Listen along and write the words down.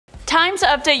Time to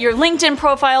update your LinkedIn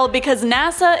profile because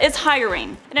NASA is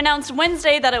hiring. It announced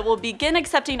Wednesday that it will begin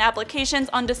accepting applications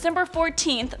on December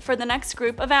 14th for the next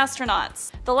group of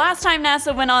astronauts. The last time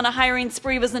NASA went on a hiring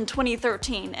spree was in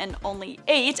 2013, and only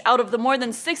 8 out of the more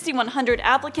than 6,100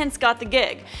 applicants got the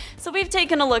gig. So we've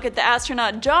taken a look at the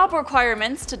astronaut job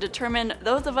requirements to determine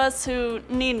those of us who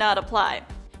need not apply.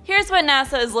 Here's what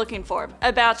NASA is looking for: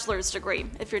 a bachelor's degree.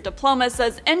 If your diploma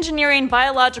says engineering,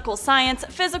 biological science,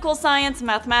 physical science,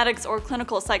 mathematics, or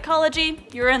clinical psychology,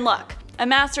 you're in luck. A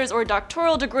master's or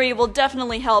doctoral degree will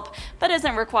definitely help, but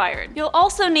isn't required. You'll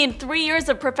also need 3 years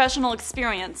of professional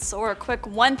experience, or a quick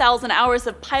 1,000 hours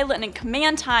of pilot and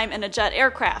command time in a jet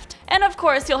aircraft. And of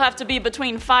course, you'll have to be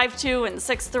between 5'2" and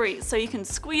 6'3", so you can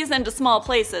squeeze into small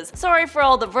places. Sorry for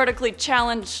all the vertically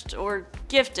challenged or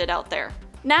gifted out there.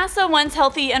 NASA wants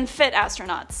healthy and fit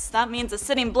astronauts. That means a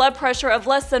sitting blood pressure of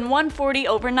less than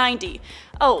 140/90.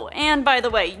 Oh, and by the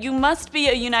way, you must be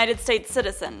a United States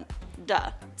citizen.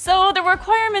 Duh. So the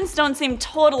requirements don't seem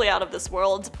totally out of this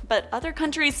world, but other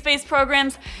countries' space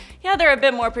programs, yeah, they're a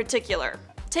bit more particular.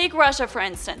 Take Russia, for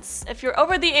instance. If you're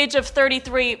over the age of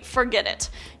 33, forget it.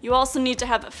 You also need to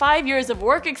have 5 years of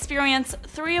work experience,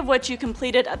 3 of which you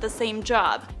completed at the same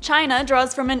job. China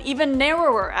draws from an even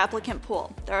narrower applicant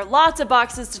pool. There are lots of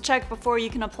boxes to check before you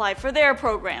can apply for their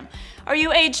program. Are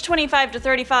you aged 25 to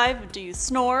 35? Do you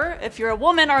snore? If you're a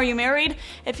woman, are you married?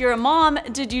 If you're a mom,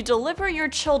 did you deliver your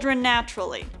children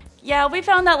naturally? Yeah, we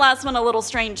found that last one a little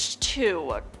strange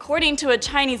too. According to a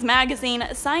Chinese magazine,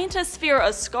 scientists fear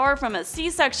a scar from a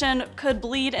C-section could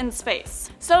bleed in space.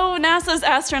 So NASA's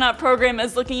astronaut program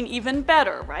is looking even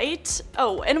better, right?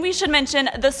 Oh, and we should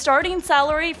mention the starting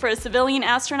salary for a civilian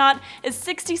astronaut is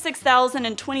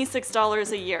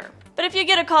 $66,026 a year. But if you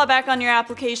get a call back on your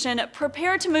application,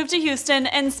 prepare to move to Houston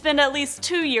and spend at least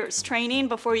 2 years training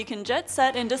before you can jet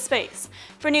set into space.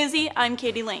 For Newsy, I'm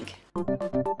Katie Link.